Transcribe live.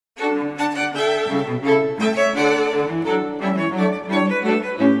Good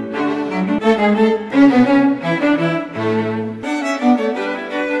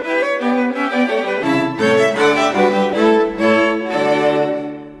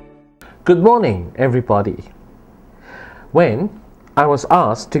morning, everybody. When I was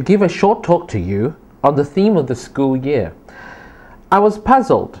asked to give a short talk to you on the theme of the school year, I was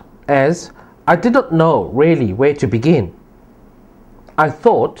puzzled as I did not know really where to begin. I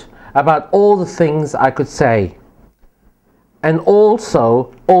thought about all the things I could say, and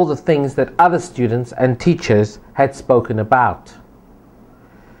also all the things that other students and teachers had spoken about.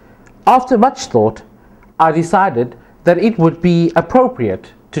 After much thought, I decided that it would be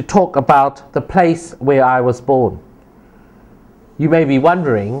appropriate to talk about the place where I was born. You may be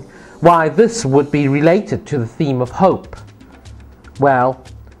wondering why this would be related to the theme of hope. Well,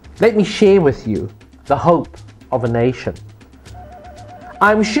 let me share with you the hope of a nation.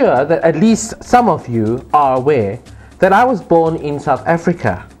 I'm sure that at least some of you are aware that I was born in South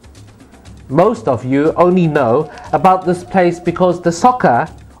Africa. Most of you only know about this place because the Soccer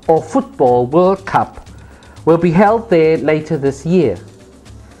or Football World Cup will be held there later this year.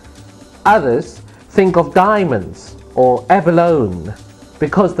 Others think of diamonds or abalone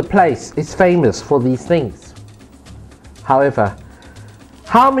because the place is famous for these things. However,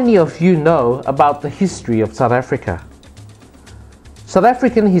 how many of you know about the history of South Africa? South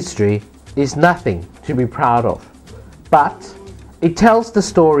African history is nothing to be proud of, but it tells the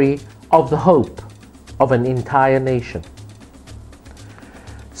story of the hope of an entire nation.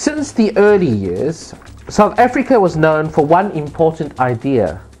 Since the early years, South Africa was known for one important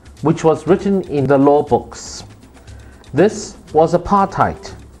idea, which was written in the law books. This was apartheid,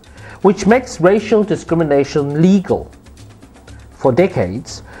 which makes racial discrimination legal. For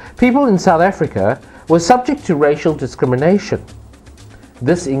decades, people in South Africa were subject to racial discrimination.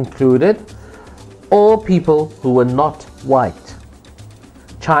 This included all people who were not white.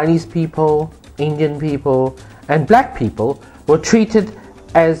 Chinese people, Indian people, and black people were treated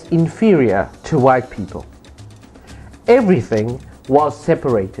as inferior to white people. Everything was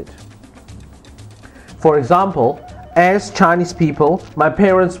separated. For example, as Chinese people, my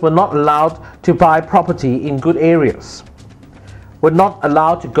parents were not allowed to buy property in good areas, were not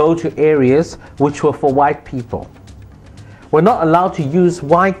allowed to go to areas which were for white people, were not allowed to use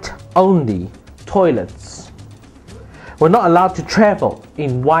white-only toilets, were not allowed to travel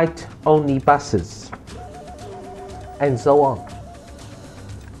in white-only buses, and so on.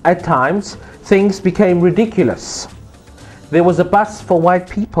 At times, things became ridiculous. There was a bus for white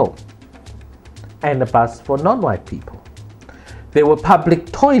people and a bus for non-white people. There were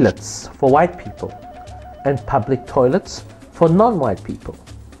public toilets for white people and public toilets for non-white people.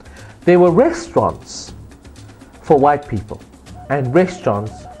 There were restaurants for white people and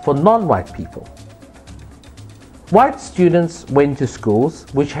restaurants for non-white people. White students went to schools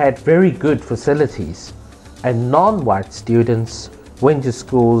which had very good facilities, and non-white students went to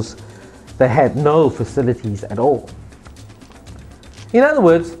schools that had no facilities at all. In other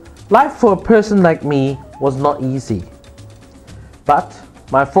words, life for a person like me was not easy. But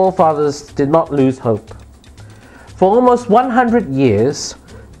my forefathers did not lose hope. For almost 100 years,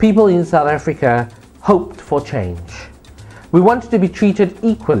 people in South Africa hoped for change. We wanted to be treated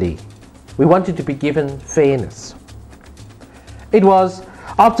equally. We wanted to be given fairness. It was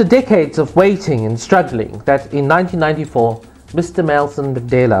after decades of waiting and struggling that in 1994, Mr. Nelson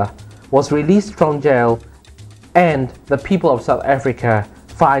Mandela was released from jail and the people of South Africa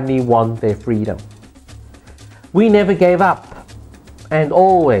finally won their freedom. We never gave up and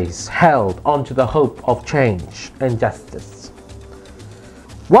always held on to the hope of change and justice.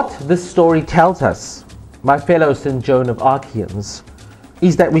 What this story tells us, my fellow St. Joan of Arcians,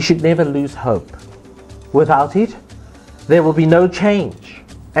 is that we should never lose hope. Without it, there will be no change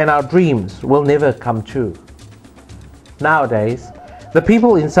and our dreams will never come true. Nowadays, the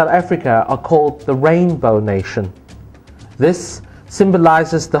people in South Africa are called the Rainbow Nation. This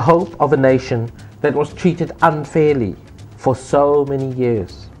symbolizes the hope of a nation that was treated unfairly for so many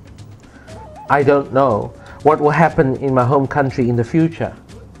years. I don't know what will happen in my home country in the future,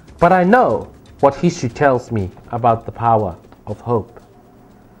 but I know what history tells me about the power of hope.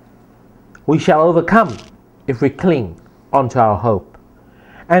 We shall overcome if we cling onto our hope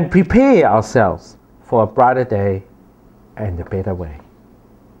and prepare ourselves for a brighter day and a better way.